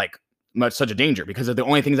like such a danger, because they're the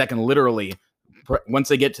only things that can literally, once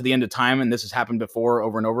they get to the end of time, and this has happened before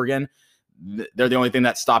over and over again, they're the only thing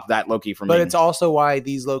that stopped that Loki from. But it's also why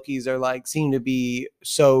these Lokis are like seem to be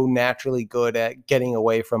so naturally good at getting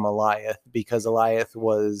away from Alioth, because Alioth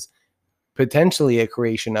was potentially a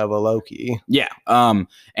creation of a Loki. Yeah.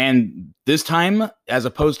 And this time, as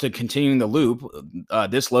opposed to continuing the loop,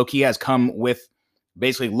 this Loki has come with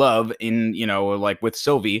basically love in, like with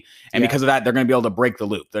Sylvie. And because of that, they're going to be able to break the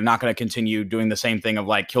loop. They're not going to continue doing the same thing of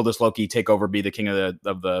like, kill this Loki, take over, be the king of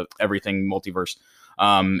the everything multiverse.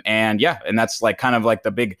 And that's like kind of like the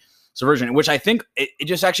big subversion, which I think it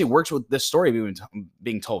just actually works with this story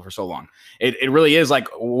being told for so long. It really is like,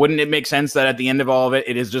 wouldn't it make sense that at the end of all of it,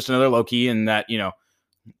 it is just another Loki, and that,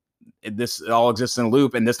 this all exists in a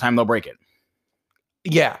loop, and this time they'll break it.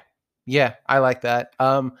 Yeah. Yeah. I like that.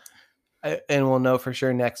 And we'll know for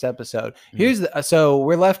sure next episode. So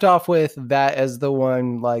we're left off with that as the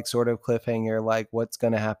one like sort of cliffhanger, like what's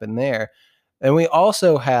going to happen there. And we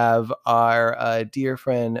also have our dear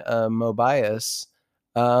friend Mobius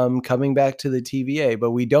coming back to the TVA,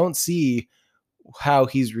 but we don't see how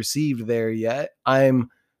he's received there yet. I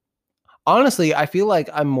feel like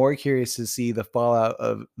I'm more curious to see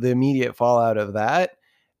the immediate fallout of that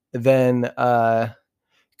than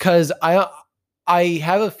because I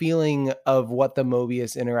have a feeling of what the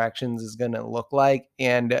Mobius interactions is going to look like,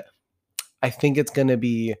 and I think it's going to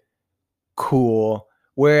be cool.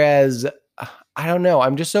 Whereas, I don't know,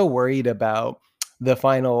 I'm just so worried about the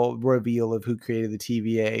final reveal of who created the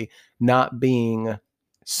TVA not being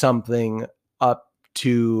something up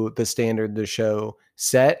to the standard the show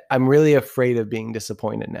set, I'm really afraid of being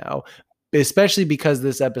disappointed now, especially because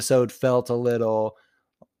this episode felt a little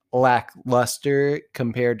lackluster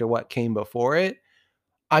compared to what came before it.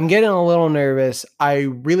 I'm getting a little nervous. I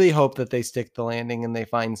really hope that they stick the landing and they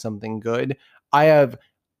find something good. I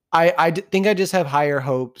think I just have higher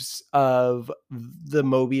hopes of the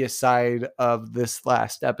Mobius side of this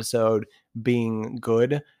last episode being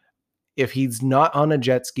good. If he's not on a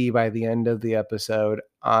jet ski by the end of the episode,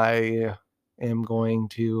 I am going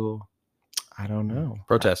to, I don't know,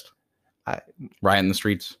 protest, riot in the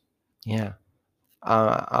streets. Yeah.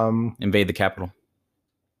 Invade the Capitol.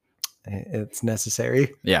 It's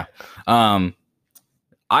necessary. Yeah. I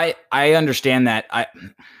understand that.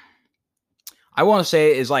 I want to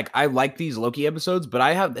say is like, I like these Loki episodes,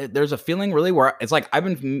 but there's a feeling really where it's like, I've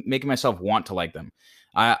been making myself want to like them.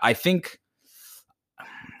 I think,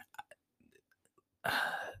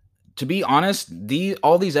 to be honest,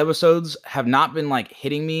 all these episodes have not been like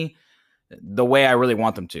hitting me the way I really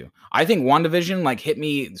want them to. I think WandaVision like hit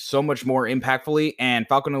me so much more impactfully, and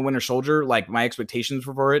Falcon and Winter Soldier, like my expectations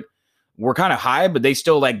for it were kind of high, but they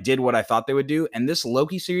still like did what I thought they would do. And this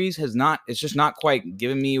Loki series it's just not quite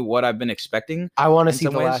given me what I've been expecting. I want to see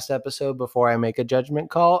the last episode before I make a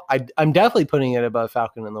judgment call. I'm definitely putting it above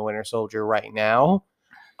Falcon and the Winter Soldier right now.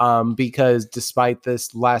 Because despite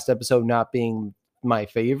this last episode not being my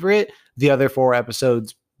favorite, the other 4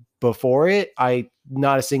 episodes before it,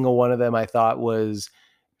 not a single one of them I thought was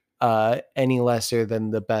any lesser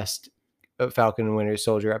than the best Falcon and Winter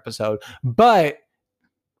Soldier episode. But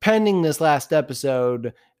pending this last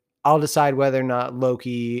episode, I'll decide whether or not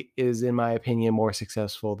Loki is, in my opinion, more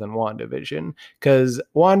successful than WandaVision. Because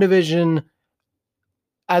WandaVision,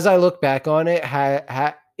 as I look back on it,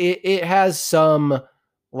 it has some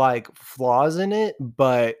like flaws in it,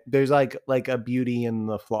 but there's like a beauty in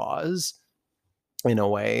the flaws in a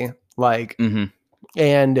way. Like,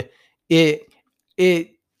 and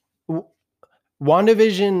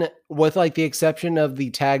WandaVision, with like the exception of the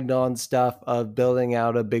tagged on stuff of building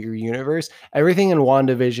out a bigger universe, everything in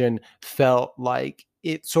WandaVision felt like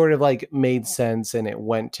it sort of like made sense and it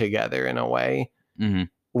went together in a way.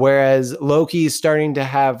 Whereas Loki's starting to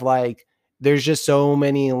have like, there's just so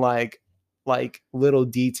many like little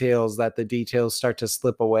details that the details start to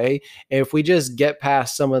slip away. And if we just get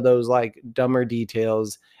past some of those like dumber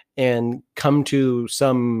details and come to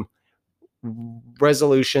some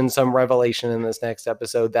resolution, some revelation in this next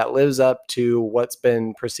episode that lives up to what's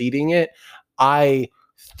been preceding it, I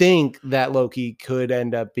think that Loki could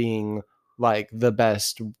end up being like the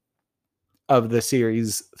best of the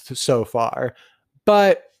series so far.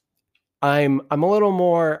 But I'm a little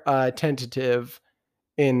more tentative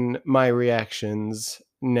in my reactions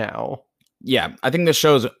now. Yeah, I think this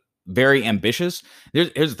show's very ambitious.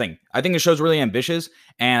 Here's the thing. I think the show's really ambitious,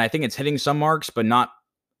 and I think it's hitting some marks, but not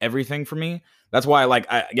everything for me. That's why,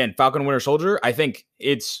 again, Falcon and Winter Soldier, I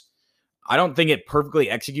don't think it perfectly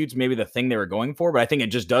executes maybe the thing they were going for, but I think it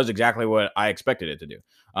just does exactly what I expected it to do.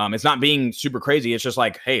 It's not being super crazy. It's just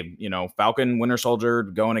like, hey, Falcon, Winter Soldier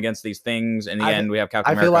going against these things. In the end, we have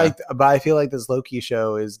Captain America. I feel like this Loki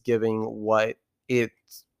show is giving what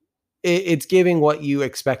it's giving what you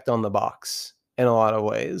expect on the box in a lot of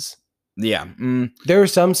ways. Yeah. There are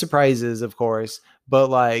some surprises, of course, but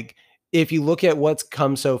like, if you look at what's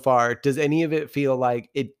come so far, does any of it feel like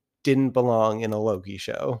it didn't belong in a Loki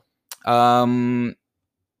show? I mean,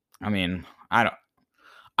 I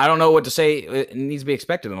don't know what to say. It needs to be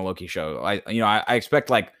expected in a Loki show. I expect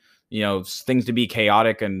things to be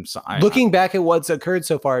chaotic, and looking back at what's occurred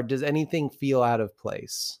so far, does anything feel out of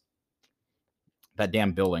place? That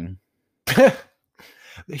damn building.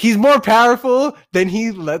 He's more powerful than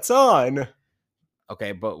he lets on.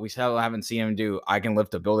 Okay, but we still haven't seen him do I can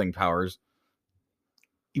lift a building powers.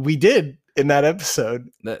 We did in that episode.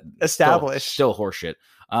 Established. Still horseshit.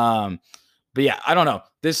 But yeah, I don't know.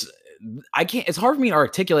 It's hard for me to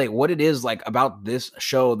articulate what it is like about this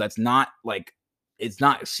show that's not like, it's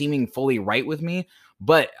not seeming fully right with me,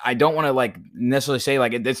 but I don't want to like necessarily say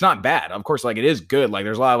like it's not bad. Of course, like it is good. Like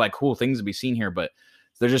there's a lot of like cool things to be seen here, but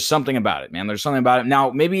there's just something about it, man. There's something about it.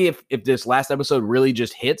 Now, maybe if this last episode really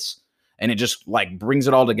just hits and it just like brings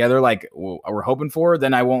it all together like we're hoping for,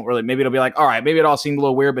 then I won't really, maybe it'll be like, all right, maybe it all seemed a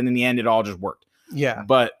little weird, but in the end, it all just worked. Yeah.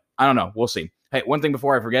 But I don't know. We'll see. Hey, one thing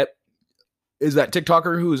before I forget is that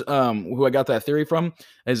TikToker who I got that theory from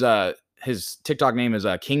is his TikTok name is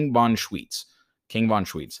King Von Schweetz. King Von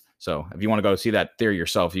Schweetz. So if you want to go see that theory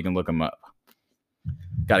yourself, you can look him up.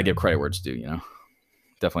 Got to give credit where it's due,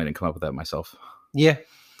 Definitely didn't come up with that myself. Yeah.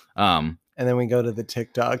 And And then we go to the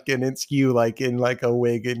TikTok and it's you like in like a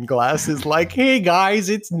wig and glasses, like, hey guys,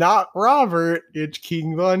 it's not Robert, it's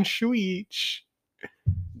King Von Schweich.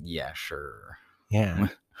 Yeah, sure. Yeah.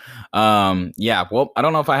 Yeah, well, I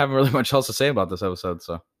don't know if I have really much else to say about this episode,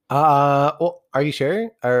 so. Well, are you sure?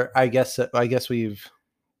 Or I guess we've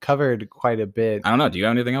covered quite a bit. I don't know. Do you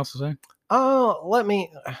have anything else to say? Oh, let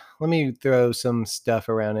me throw some stuff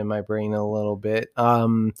around in my brain a little bit.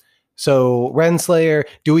 So Renslayer,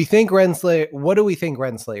 what do we think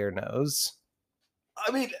Renslayer knows?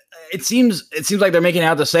 I mean, it seems like they're making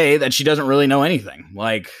out to say that she doesn't really know anything,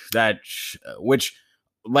 like that, which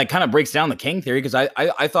like kind of breaks down the Kang theory, because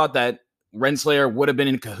I thought that Renslayer would have been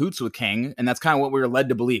in cahoots with Kang, and that's kind of what we were led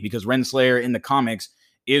to believe, because Renslayer in the comics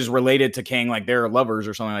is related to Kang, like they're lovers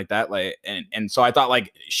or something like that, like, and so I thought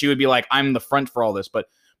like she would be like, I'm the front for all this, but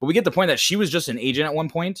we get the point that she was just an agent at one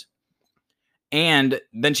point. And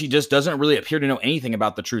then she just doesn't really appear to know anything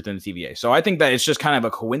about the truth in the TVA. So I think that it's just kind of a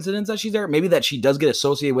coincidence that she's there. Maybe that she does get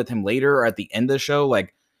associated with him later or at the end of the show.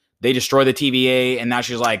 Like they destroy the TVA and now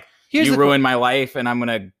she's like, you ruined my life and I'm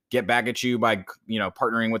going to get back at you by,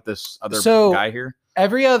 partnering with this other guy here.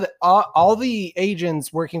 All the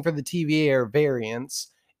agents working for the TVA are variants.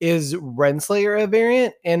 Is Renslayer a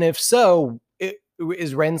variant? And if so,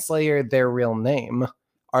 is Renslayer their real name?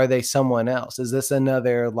 Are they someone else? Is this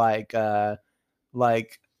another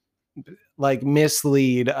like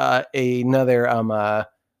mislead another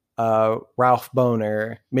Ralph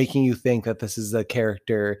Boner, making you think that this is the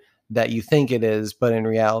character that you think it is, but in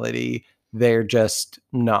reality they're just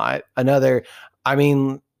not? And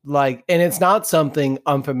it's not something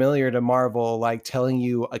unfamiliar to Marvel, like telling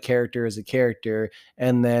you a character is a character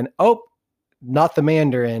and then not the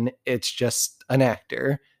Mandarin, it's just an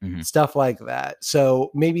actor. Stuff like that. So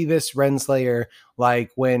maybe this Renslayer, like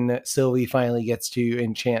when Sylvie finally gets to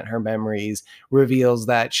enchant her memories, reveals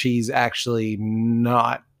that she's actually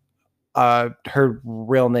not, her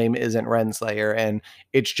real name isn't Renslayer, and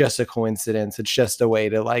it's just a coincidence. It's just a way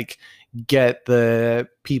to like get the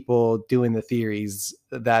people doing the theories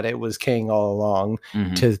that it was Kang all along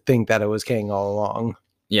to think that it was Kang all along.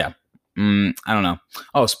 Yeah. I don't know.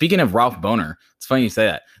 Oh, speaking of Ralph Boner, it's funny you say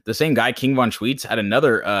that. The same guy, King Von Schweitz, had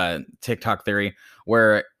another TikTok theory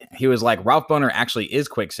where he was like, Ralph Boner actually is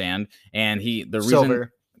Quicksand, and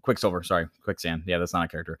Quicksilver, sorry, Quicksand. Yeah, that's not a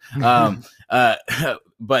character.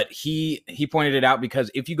 But he pointed it out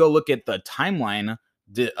because if you go look at the timeline,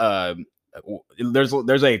 there's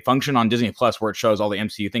a function on Disney Plus where it shows all the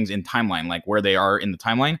MCU things in timeline, like where they are in the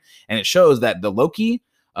timeline, and it shows that the Loki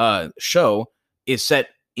show is set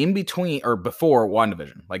in between or before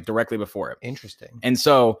WandaVision, like directly before it. Interesting. And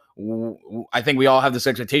so I think we all have this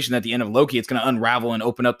expectation that at the end of Loki, it's going to unravel and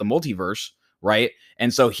open up the multiverse, right?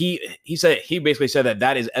 And so he basically said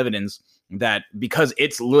that is evidence that because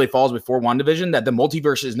it's literally falls before WandaVision, that the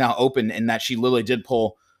multiverse is now open and that she literally did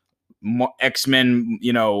pull X-Men,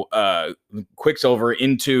 Quicksilver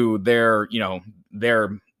into their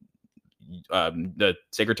the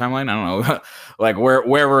sacred timeline. I don't know, like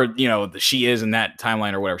wherever she is in that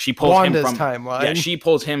timeline or whatever. She pulls Wanda's him from timeline. Yeah, she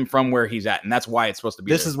pulls him from where he's at, and that's why it's supposed to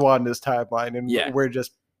be. This is Wanda's timeline, and we're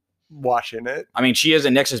just watching it. I mean, she is a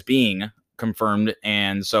Nexus being confirmed,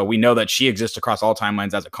 and so we know that she exists across all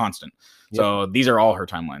timelines as a constant. Yep. So these are all her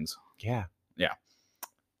timelines. Yeah.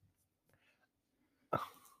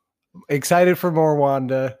 Excited for more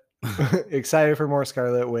Wanda. Excited for more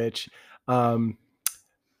Scarlet Witch.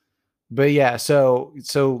 But yeah, so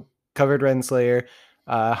covered Renslayer.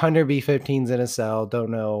 Hunter B-15's in a cell.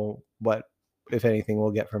 Don't know what, if anything,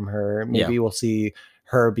 we'll get from her. Maybe we'll see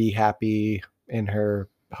her be happy in her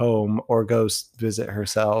home or go visit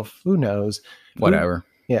herself. Who knows? Whatever.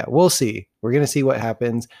 We'll see. We're gonna see what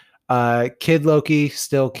happens. Kid Loki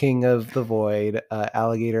still king of the void.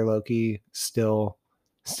 Alligator Loki still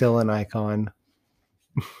an icon.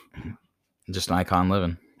 Just an icon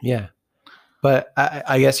living. Yeah. But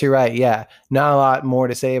I guess you're right. Yeah. Not a lot more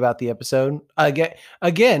to say about the episode.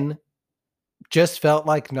 Again, just felt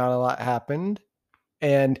like not a lot happened.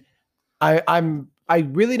 And I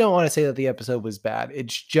really don't want to say that the episode was bad.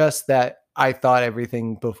 It's just that I thought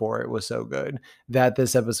everything before it was so good that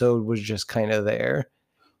this episode was just kind of there.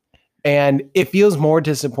 And it feels more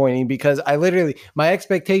disappointing because my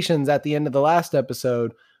expectations at the end of the last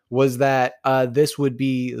episode was that this would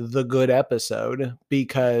be the good episode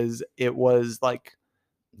because it was like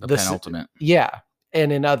the penultimate. Yeah.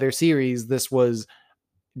 And in other series, this was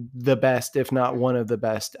the best, if not one of the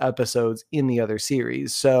best episodes in the other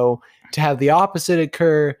series. So to have the opposite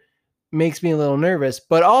occur makes me a little nervous,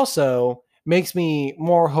 but also makes me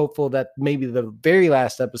more hopeful that maybe the very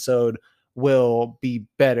last episode will be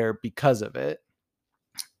better because of it.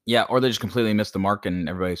 Yeah, or they just completely missed the mark and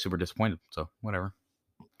everybody's super disappointed. So whatever.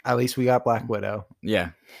 At least we got Black Widow. Yeah.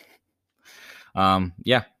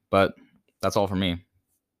 Yeah, but that's all for me.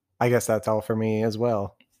 I guess that's all for me as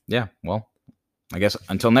well. Yeah, well, I guess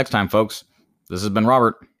until next time, folks, this has been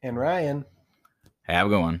Robert. And Ryan. Have a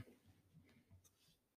good one.